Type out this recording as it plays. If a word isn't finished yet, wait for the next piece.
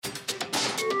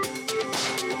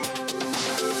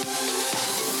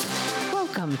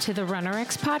to the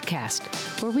RunnerX podcast,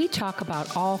 where we talk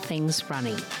about all things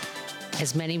running.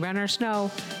 As many runners know,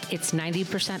 it's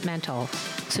 90% mental.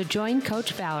 So join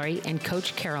Coach Valerie and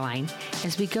Coach Caroline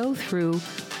as we go through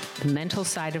the mental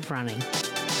side of running.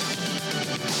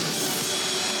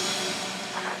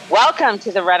 Welcome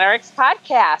to the RunnerX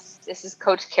podcast. This is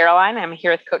Coach Caroline. I'm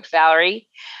here with Coach Valerie.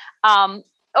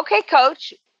 Okay,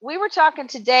 Coach, we were talking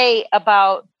today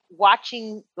about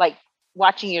watching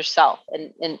yourself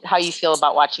and how you feel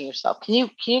about watching yourself. Can you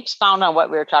expound on what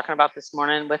we were talking about this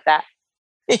morning with that?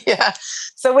 Yeah.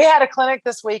 So we had a clinic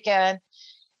this weekend,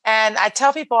 and I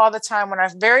tell people all the time, when I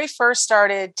very first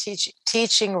started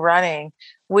teaching running,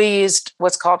 we used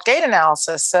what's called gait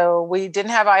analysis. So we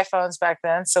didn't have iPhones back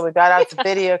then. So we got out the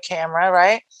video camera,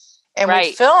 right? And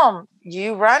we'd film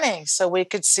you running so we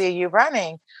could see you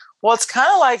running. Well, it's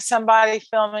kind of like somebody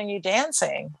filming you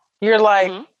dancing. You're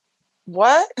like,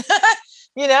 what?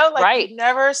 You've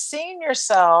never seen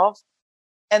yourself.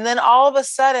 And then all of a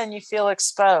sudden you feel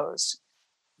exposed.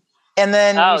 And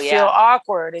then you feel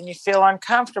awkward and you feel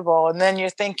uncomfortable. And then you're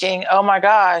thinking, oh my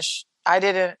gosh, I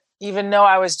didn't even know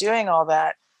I was doing all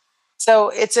that. So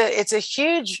it's a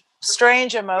huge,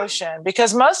 strange emotion,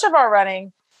 because most of our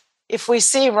running, if we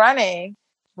see running,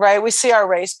 right, we see our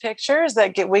race pictures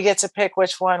we get to pick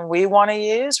which one we want to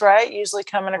use, right? Usually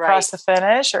coming across the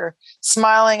finish or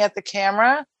smiling at the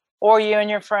camera, or you and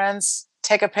your friends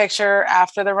take a picture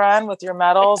after the run with your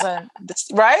medals and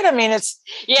right. I mean, it's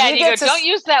you go, don't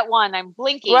use that one, I'm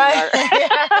blinking. Right.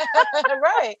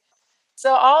 Right.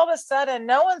 So all of a sudden,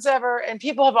 no one's ever, and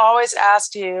people have always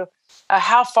asked you,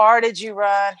 how far did you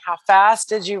run? How fast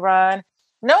did you run?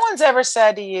 No one's ever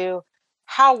said to you,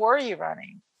 how were you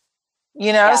running?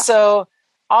 So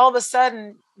all of a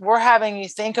sudden we're having you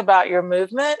think about your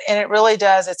movement, and it really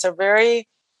does. It's a very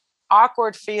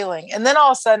awkward feeling. And then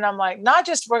all of a sudden I'm like, not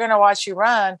just we're going to watch you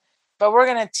run, but we're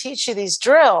going to teach you these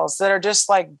drills that are just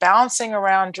like bouncing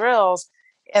around drills.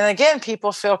 And again,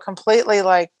 people feel completely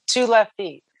like 2 left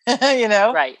feet,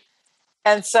 Right.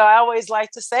 And so I always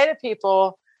like to say to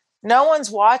people, no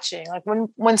one's watching. Like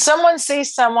when someone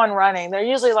sees someone running, they're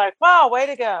usually like, wow, way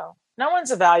to go. No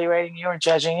one's evaluating you or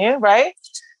judging you, right?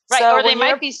 Right. So or they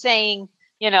might be saying,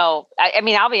 I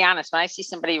mean, I'll be honest, when I see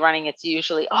somebody running, it's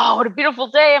usually, oh, what a beautiful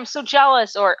day, I'm so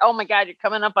jealous. Or, oh my God, you're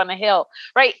coming up on a hill,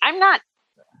 right?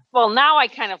 Now I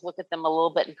kind of look at them a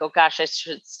little bit and go, gosh, I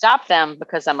should stop them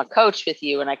because I'm a coach with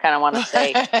you. And I kind of want to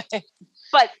say,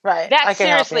 but that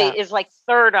seriously is like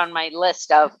third on my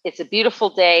list of, it's a beautiful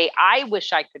day. I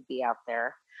wish I could be out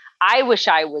there. I wish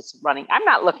I was running. I'm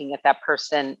not looking at that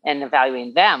person and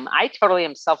evaluating them. I totally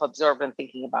am self-absorbed and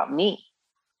thinking about me.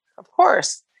 Of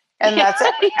course. And that's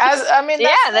that's everybody.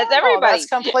 That's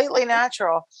completely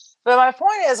natural. But my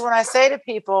point is, when I say to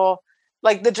people,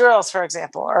 like the drills, for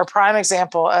example, are a prime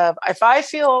example of, if I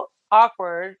feel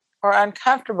awkward or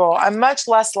uncomfortable, I'm much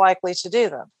less likely to do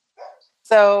them.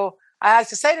 So I have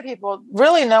to say to people,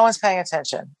 really, no one's paying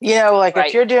attention.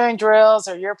 If you're doing drills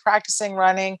or you're practicing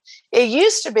running, it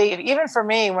used to be, even for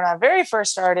me, when I very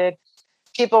first started,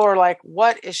 people were like,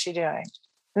 what is she doing?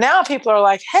 Now people are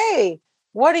like, hey,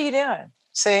 what are you doing?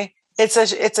 See,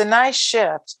 it's a nice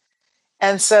shift.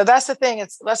 And so that's the thing.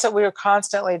 That's what we were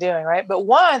constantly doing, right? But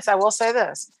once, I will say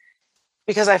this,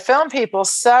 because I film people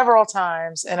several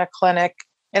times in a clinic,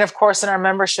 and of course in our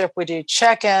membership, we do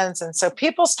check-ins. And so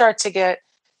people start to get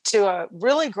to a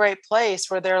really great place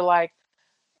where they're like,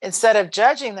 instead of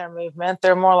judging their movement,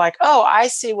 they're more like, oh, I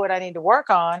see what I need to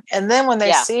work on. And then when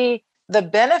they see the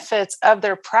benefits of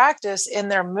their practice in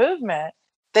their movement,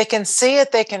 they can see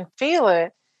it, they can feel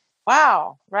it.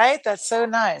 Wow, right? That's so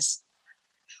nice.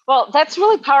 Well, that's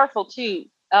really powerful too.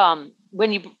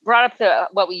 When you brought up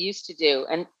what we used to do,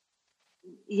 and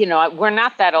we're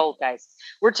not that old, guys.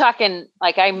 We're talking,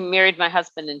 like, I married my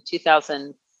husband in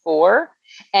 2004,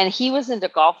 and he was into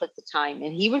golf at the time,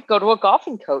 and he would go to a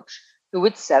golfing coach who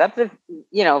would set up the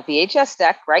VHS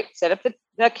deck, right? Set up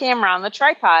the camera on the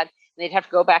tripod. And they'd have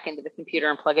to go back into the computer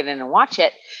and plug it in and watch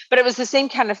it. But it was the same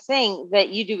kind of thing that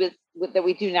you do that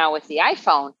we do now with the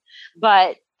iPhone.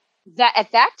 But that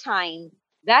at that time,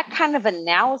 that kind of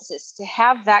analysis, to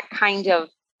have that kind of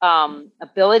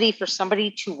ability for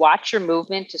somebody to watch your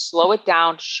movement, to slow it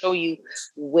down, to show you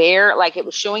where, like it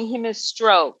was showing him his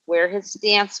stroke, where his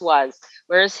stance was,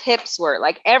 where his hips were,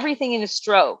 like everything in his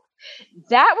stroke.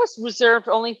 That was reserved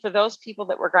only for those people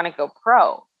that were going to go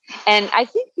pro. And I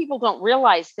think people don't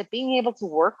realize that being able to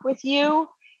work with you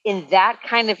in that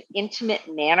kind of intimate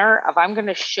manner of, I'm going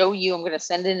to show you, I'm going to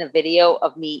send in a video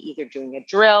of me either doing a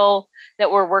drill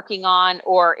that we're working on,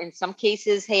 or in some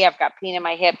cases, hey, I've got pain in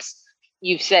my hips.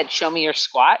 You said, show me your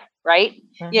squat, right?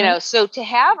 Mm-hmm. So to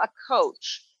have a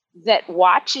coach that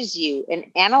watches you and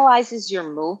analyzes your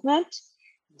movement,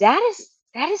 that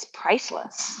is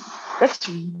priceless. That's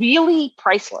really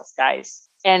priceless, guys.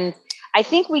 And I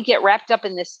think we get wrapped up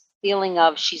in this feeling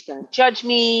of she's going to judge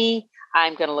me,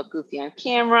 I'm going to look goofy on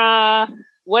camera,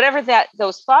 whatever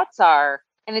those thoughts are,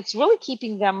 and it's really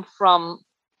keeping them from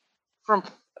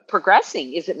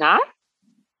progressing, is it not?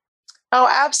 Oh,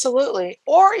 absolutely.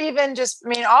 Or even just,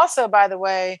 also, by the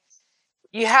way,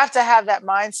 you have to have that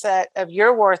mindset of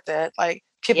you're worth it. Like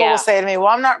people will say to me, well,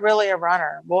 I'm not really a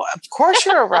runner. Well, of course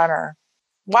you're a runner.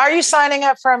 Why are you signing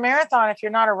up for a marathon if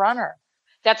you're not a runner?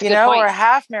 That's a good point. Or a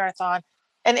half marathon.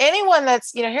 And anyone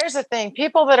that's, here's the thing,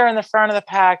 people that are in the front of the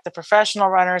pack, the professional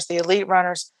runners, the elite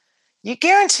runners, you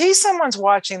guarantee someone's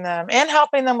watching them and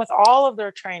helping them with all of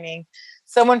their training.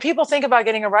 So when people think about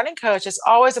getting a running coach, it's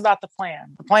always about the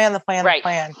plan.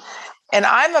 And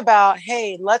I'm about,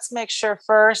 hey, let's make sure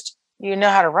first you know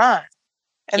how to run.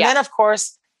 And then, of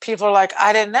course, people are like,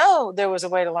 I didn't know there was a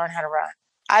way to learn how to run.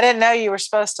 I didn't know you were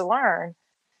supposed to learn.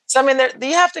 So,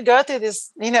 you have to go through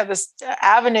this, this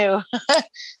avenue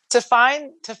to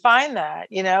find that,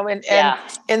 and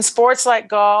in sports like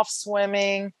golf,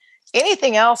 swimming,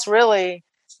 anything else, really,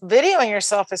 videoing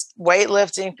yourself is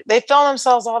weightlifting. They film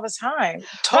themselves all the time,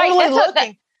 totally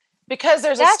looking because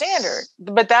there's a standard,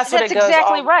 but that's what it goes.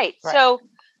 Exactly right. So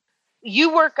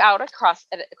you work out at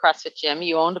a CrossFit gym.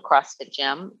 You owned a CrossFit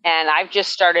gym, and I've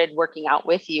just started working out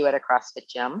with you at a CrossFit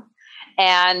gym.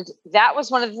 And that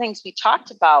was one of the things we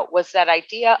talked about, was that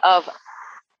idea of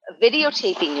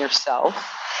videotaping yourself.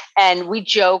 And we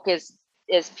joke as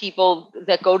people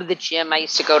that go to the gym. I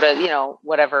used to go to,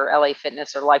 whatever, LA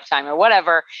Fitness or Lifetime or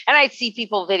whatever. And I'd see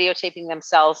people videotaping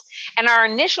themselves. And our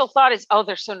initial thought is, oh,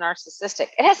 they're so narcissistic.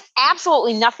 It has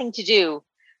absolutely nothing to do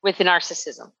with the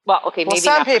narcissism. Well, okay, maybe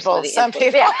some people.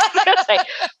 Yeah,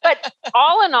 but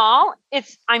all in all,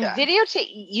 it's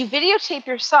you videotape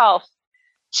yourself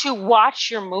to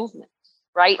watch your movement,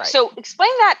 right? So explain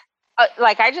that.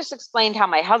 Like I just explained how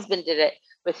my husband did it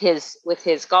with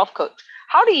his golf coach.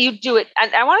 How do you do it?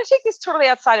 And I want to take this totally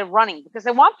outside of running, because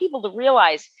I want people to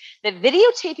realize that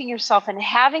videotaping yourself and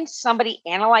having somebody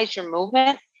analyze your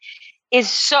movement is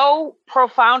so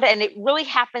profound, and it really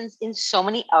happens in so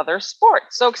many other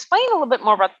sports. So explain a little bit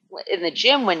more about in the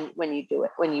gym when you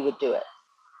would do it.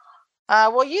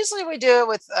 Well, usually we do it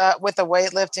with a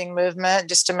weightlifting movement,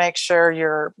 just to make sure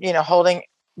you're, holding.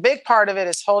 Big part of it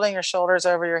is holding your shoulders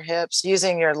over your hips,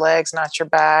 using your legs, not your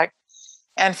back.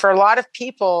 And for a lot of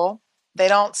people, they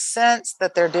don't sense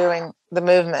that they're doing the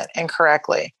movement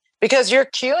incorrectly, because you're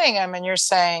cueing them and you're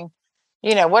saying,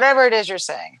 whatever it is you're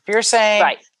saying. If you're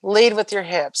saying lead with your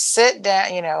hips, sit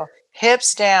down,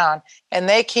 hips down, and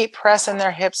they keep pressing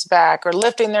their hips back or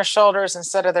lifting their shoulders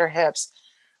instead of their hips.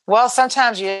 Well,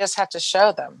 sometimes you just have to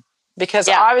show them, because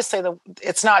obviously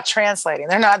it's not translating.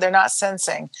 They're not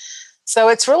sensing. So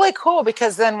it's really cool,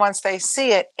 because then once they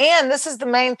see it, and this is the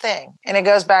main thing, and it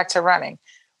goes back to running,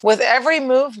 with every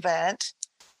movement,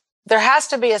 there has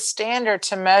to be a standard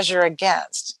to measure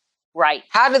against. Right.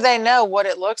 How do they know what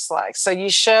it looks like? So you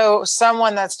show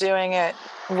someone that's doing it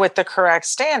with the correct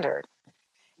standard.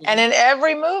 Mm-hmm. And in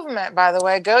every movement, by the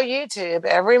way, go YouTube,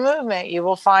 every movement, you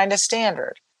will find a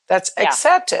standard that's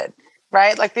accepted,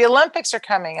 right? Like the Olympics are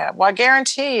coming up. Well, I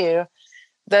guarantee you,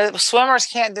 the swimmers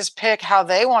can't just pick how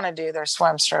they want to do their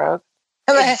swim stroke.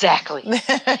 Exactly.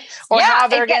 Or how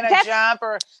they're going to jump,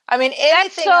 or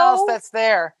anything else that's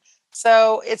there.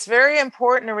 So it's very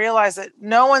important to realize that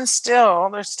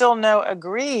there's still no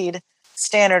agreed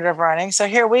standard of running. So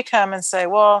here we come and say,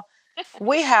 well,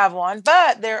 we have one,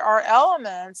 but there are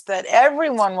elements that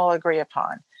everyone will agree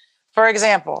upon. For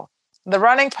example, the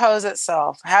running pose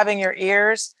itself, having your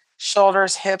ears,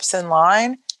 shoulders, hips in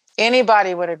line,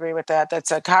 anybody would agree with that.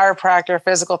 That's a chiropractor,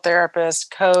 physical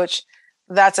therapist, coach.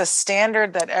 That's a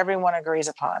standard that everyone agrees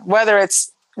upon, whether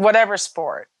it's whatever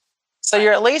sport. So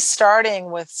you're at least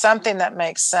starting with something that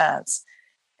makes sense.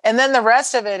 And then the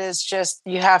rest of it is just,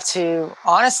 you have to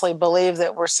honestly believe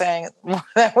that we're saying,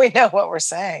 that we know what we're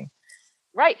saying.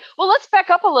 Right. Well, let's back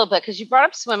up a little bit, because you brought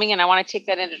up swimming, and I want to take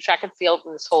that into track and field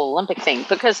and this whole Olympic thing,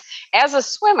 because as a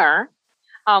swimmer,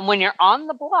 when you're on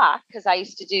the block, because I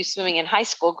used to do swimming in high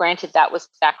school, granted that was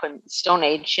back when Stone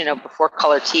Age, before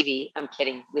color TV. I'm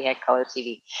kidding. We had color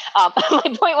TV. My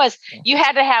point was, you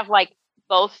had to have like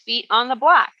both feet on the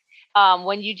block.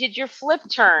 When you did your flip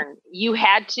turn, you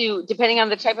had to, depending on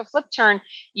the type of flip turn,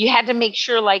 you had to make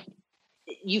sure like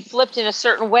you flipped in a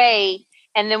certain way.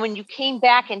 And then when you came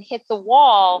back and hit the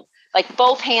wall, like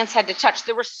both hands had to touch.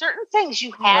 There were certain things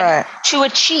you had to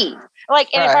achieve. Like,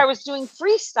 and if I was doing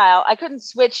freestyle, I couldn't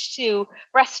switch to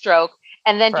breaststroke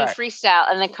and then do freestyle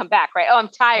and then come back, right? Oh, I'm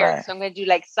tired. So I'm going to do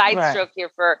like side stroke here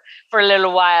for a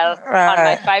little while on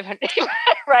my 500,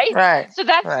 right? Right. So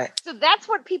that's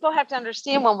what people have to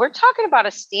understand when we're talking about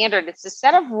a standard. It's a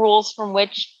set of rules from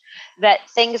which that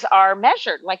things are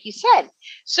measured, like you said.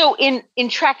 So in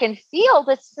track and field,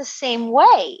 it's the same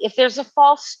way. If there's a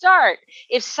false start,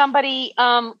 if somebody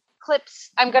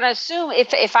clips, I'm going to assume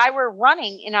if I were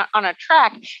running on a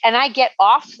track and I get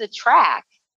off the track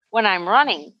when I'm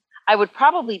running, I would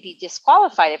probably be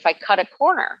disqualified if I cut a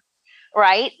corner,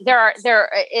 right? There are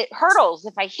hurdles.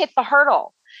 If I hit the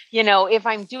hurdle, if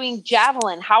I'm doing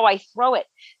javelin, how I throw it,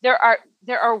 there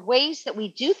are ways that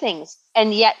we do things,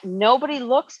 and yet nobody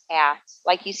looks at,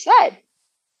 like you said,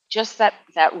 just that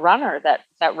runner,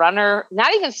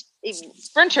 not even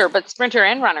sprinter, but sprinter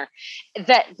and runner,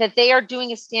 that they are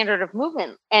doing a standard of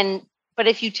movement. But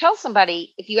if you tell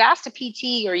somebody, if you asked a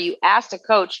PT or you asked a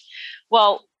coach,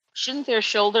 well, shouldn't their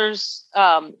shoulders,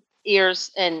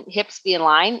 ears, and hips be in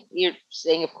line? You're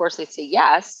saying, of course, they say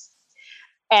yes.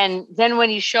 And then when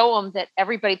you show them that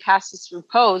everybody passes through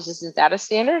pose, isn't that a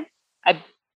standard?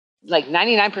 Like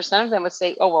 99% of them would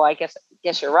say, oh, well, I guess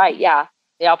you're right. Yeah,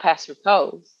 they all pass through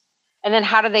pose. And then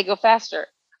how do they go faster?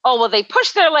 Oh, well, they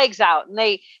push their legs out and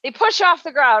they push off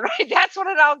the ground, right? That's when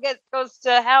it all goes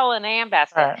to hell in a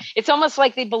handbasket. Right. It's almost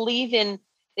like they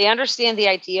understand the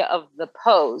idea of the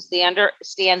pose. They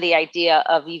understand the idea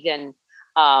of even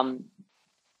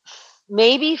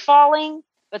maybe falling,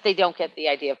 but they don't get the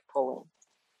idea of pulling.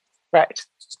 Right.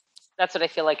 That's what I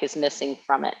feel like is missing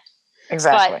from it.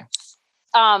 Exactly.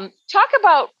 But talk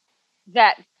about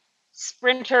that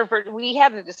sprinter. We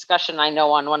had a discussion, I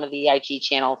know, on one of the IG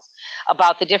channels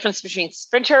about the difference between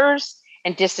sprinters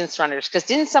and distance runners. Because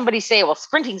didn't somebody say, well,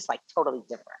 sprinting's like totally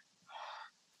different?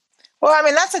 Well, I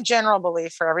mean, that's a general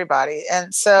belief for everybody.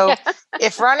 And so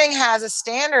if running has a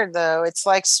standard, though, it's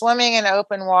like swimming in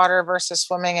open water versus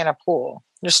swimming in a pool.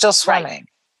 You're still swimming.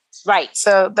 Right.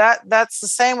 So that's the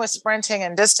same with sprinting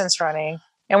and distance running.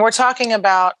 And we're talking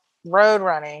about road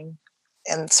running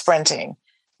and sprinting.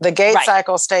 The gait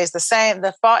cycle stays the same.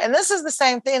 And this is the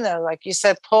same thing, though, like you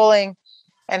said, pulling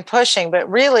and pushing. But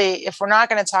really, if we're not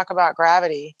going to talk about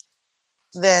gravity,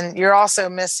 then you're also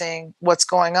missing what's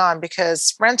going on, because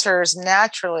sprinters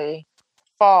naturally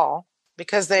fall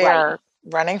because they are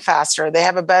running faster. They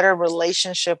have a better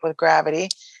relationship with gravity.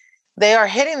 They are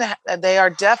they are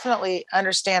definitely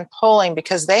understand pulling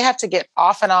because they have to get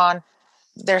off and on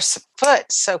their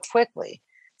foot so quickly.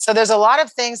 So there's a lot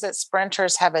of things that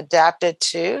sprinters have adapted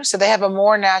to. So they have a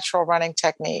more natural running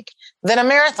technique than a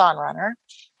marathon runner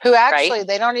who actually,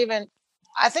 they don't even,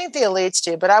 I think the elites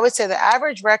do, but I would say the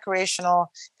average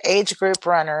recreational age group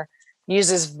runner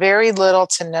uses very little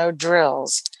to no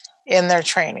drills in their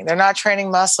training. They're not training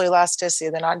muscle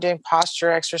elasticity. They're not doing posture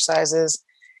exercises.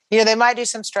 They might do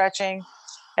some stretching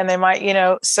and they might,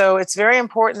 so it's very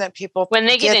important that people, when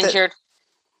they get injured,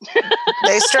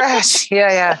 they stretch.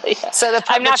 Yeah. So the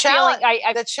challenge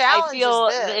I feel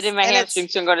it in my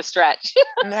hamstrings, so I'm going to stretch.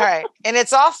 Right. And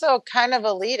it's also kind of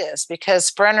elitist because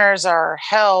sprinters are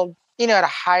held, at a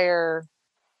higher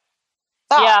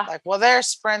thought. Yeah. Like, well, they're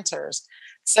sprinters.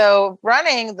 So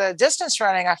the distance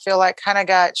running, I feel like kind of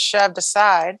got shoved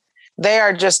aside. They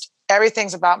are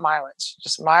everything's about mileage,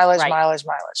 just mileage.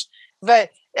 But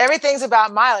everything's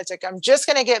about mileage. Like, I'm just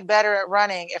going to get better at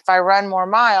running if I run more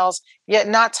miles, yet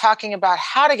not talking about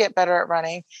how to get better at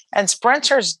running. And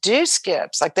sprinters do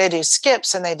skips, like they do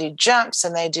skips and they do jumps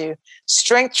and they do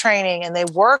strength training and they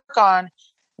work on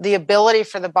the ability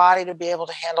for the body to be able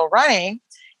to handle running.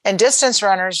 And distance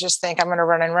runners just think, I'm going to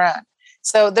run and run.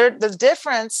 So the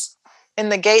difference in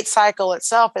the gait cycle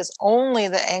itself is only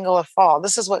the angle of fall.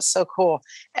 This is what's so cool.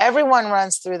 Everyone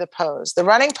runs through the pose. The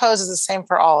running pose is the same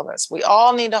for all of us. We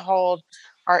all need to hold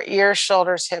our ears,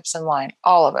 shoulders, hips in line,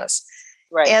 all of us.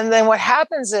 Right. And then what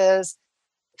happens is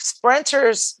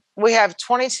sprinters, we have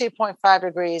 22.5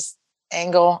 degrees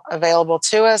angle available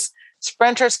to us.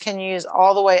 Sprinters can use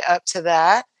all the way up to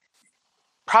that.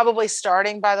 Probably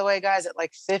starting, by the way, guys, at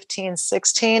like 15,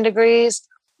 16 degrees.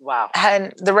 Wow.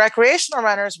 And the recreational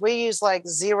runners, we use like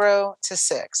 0 to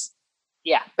 6.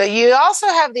 Yeah. But you also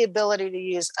have the ability to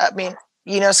use,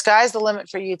 sky's the limit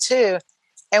for you too.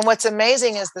 And what's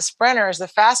amazing is the sprinters, the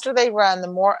faster they run,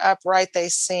 the more upright they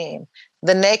seem.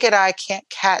 The naked eye can't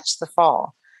catch the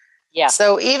fall. Yeah.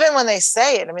 So even when they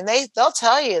say it, they'll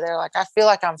tell you, they're like, I feel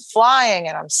like I'm flying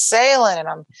and I'm sailing and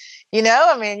I'm,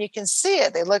 you can see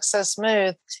it. They look so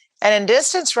smooth. And in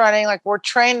distance running, like, we're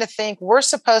trained to think we're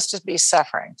supposed to be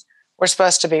suffering. We're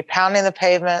supposed to be pounding the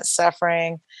pavement,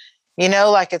 suffering,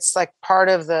 like it's like part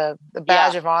of the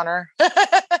badge of honor.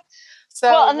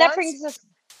 So that brings us,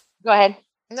 go ahead.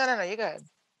 No, you go ahead.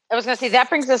 I was going to say that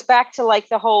brings us back to like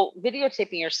the whole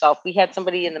videotaping yourself. We had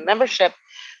somebody in the membership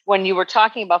when you were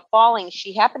talking about falling.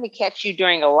 She happened to catch you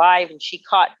during a live and she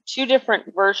caught two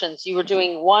different versions. You were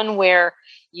doing one where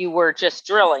you were just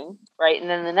drilling, right? And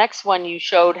then the next one you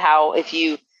showed how if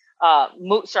you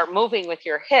start moving with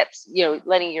your hips,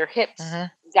 letting your hips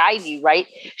guide you, right?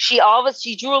 She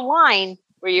drew a line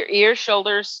where your ears,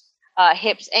 shoulders,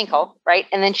 hips, ankle, right?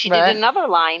 And then she did another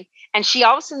line and she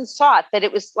all of a sudden saw that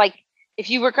it was like, if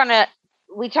you were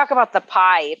we talk about the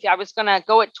pie. If I was going to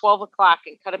go at 12 o'clock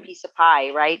and cut a piece of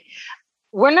pie, right?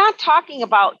 We're not talking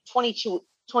about 22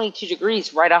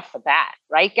 degrees right off the bat,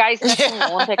 right, guys? That's in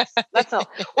the Olympics.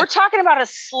 We're talking about a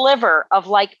sliver of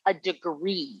like a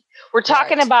degree. We're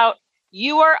talking about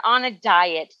you are on a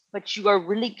diet, but you are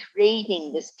really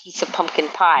craving this piece of pumpkin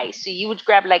pie. So you would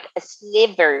grab like a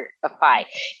sliver of pie.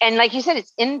 And like you said,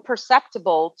 it's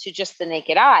imperceptible to just the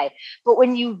naked eye. But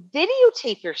when you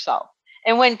videotape yourself,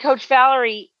 and when Coach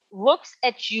Valerie looks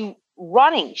at you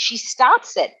running, she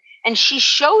stops it and she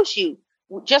shows you,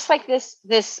 just like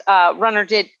this runner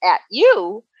did at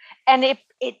you. And it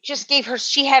just gave her,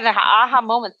 she had an aha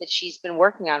moment that she's been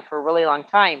working on for a really long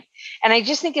time. And I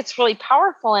just think it's really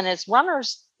powerful. And as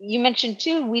runners, you mentioned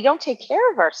too, we don't take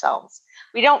care of ourselves.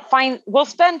 We'll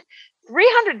spend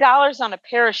 $300 on a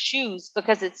pair of shoes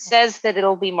because it says that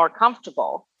it'll be more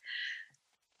comfortable.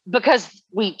 Because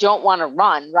we don't want to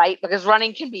run, right? Because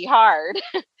running can be hard,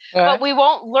 but we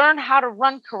won't learn how to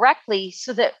run correctly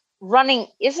so that running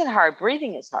isn't hard,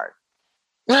 breathing is hard.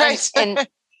 Right. And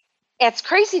it's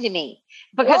crazy to me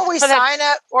because we sign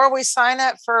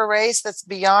up for a race that's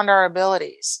beyond our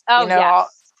abilities. Oh,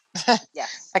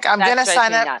 yes. Like I'm going to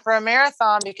sign up for a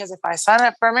marathon because if I sign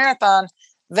up for a marathon,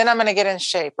 then I'm going to get in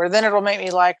shape or then it'll make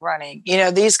me like running,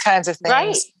 these kinds of things.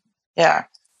 Right. Yeah.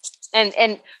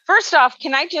 And first off,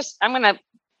 I'm going to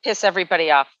piss everybody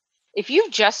off. If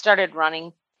you've just started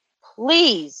running,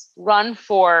 please run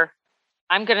for,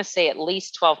 I'm going to say at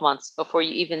least 12 months before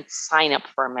you even sign up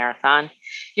for a marathon.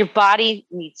 Your body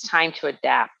needs time to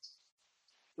adapt.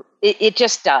 It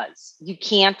just does. You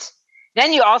can't.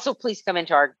 Then you also please come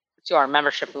into our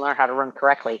membership and learn how to run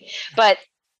correctly. But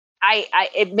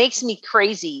it makes me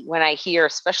crazy when I hear,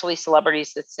 especially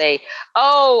celebrities that say,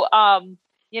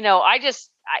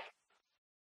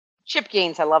 Chip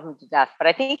Gaines, I love him to death, but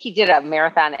I think he did a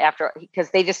marathon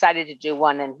because they decided to do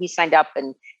one and he signed up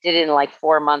and did it in like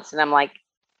 4 months. And I'm like,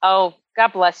 oh,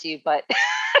 God bless you. But,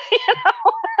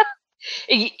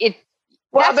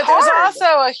 but there's also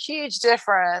a huge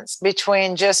difference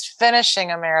between just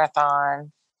finishing a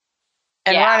marathon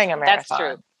and running a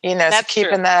marathon. That's true.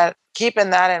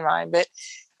 Keeping that in mind. But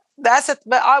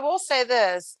but I will say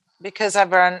this, because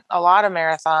I've run a lot of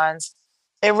marathons.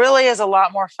 It really is a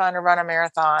lot more fun to run a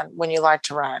marathon when you like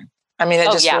to run. I mean,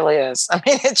 it really is. I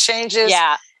mean, it changes.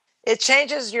 Yeah. It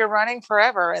changes your running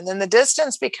forever. And then the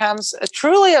distance becomes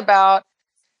truly about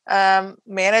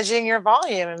managing your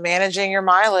volume and managing your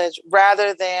mileage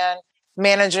rather than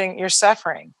managing your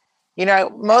suffering.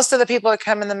 Most of the people that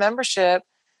come in the membership,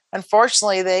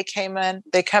 unfortunately, they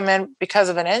come in because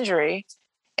of an injury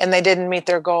and they didn't meet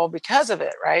their goal because of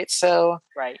it. Right. So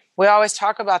we always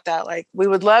talk about that. Like, we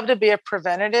would love to be a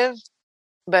preventative,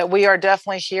 but we are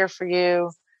definitely here for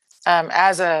you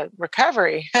as a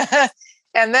recovery.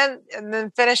 and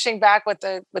then finishing back with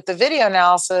the video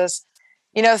analysis,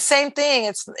 same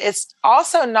thing. It's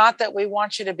also not that we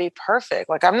want you to be perfect.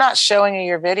 Like, I'm not showing you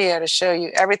your video to show you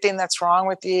everything that's wrong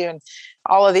with you and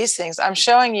all of these things. I'm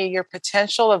showing you your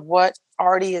potential of what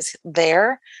already is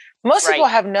there. Most people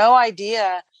have no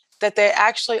idea that they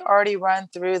actually already run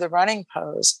through the running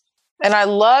pose. And I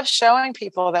love showing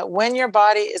people that when your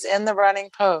body is in the running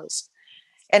pose,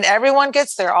 and everyone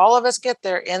gets there, all of us get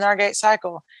there in our gait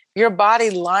cycle, your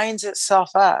body lines itself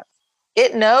up.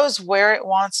 It knows where it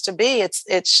wants to be.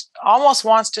 It's almost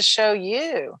wants to show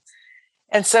you.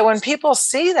 And so when people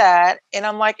see that, and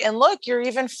I'm like, and look, you're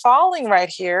even falling right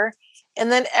here.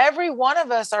 And then every one of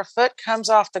us, our foot comes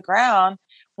off the ground.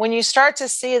 When you start to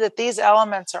see that these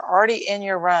elements are already in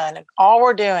your run and all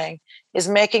we're doing is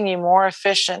making you more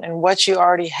efficient in what you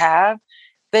already have,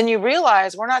 then you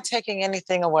realize we're not taking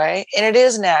anything away and it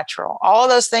is natural. All of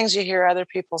those things you hear other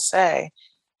people say,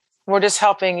 we're just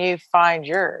helping you find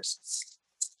yours.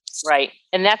 Right.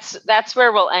 And that's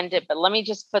where we'll end it. But let me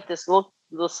just put this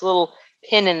little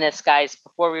pin in this, guys,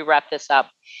 before we wrap this up,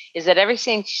 is that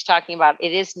everything she's talking about,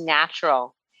 it is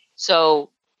natural.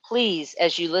 So please,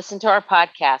 as you listen to our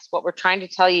podcast, what we're trying to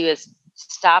tell you is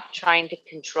stop trying to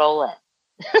control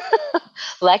it.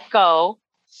 Let go,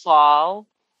 fall,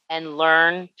 and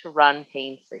learn to run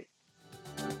pain-free.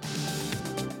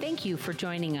 thank you for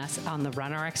joining us on the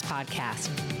RunRx podcast.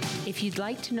 If you'd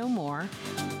like to know more,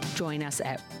 join us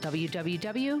at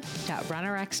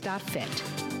www.runrx.fit.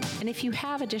 And if you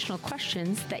have additional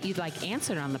questions that you'd like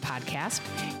answered on the podcast,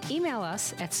 email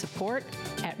us at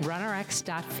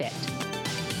support@runrx.fit.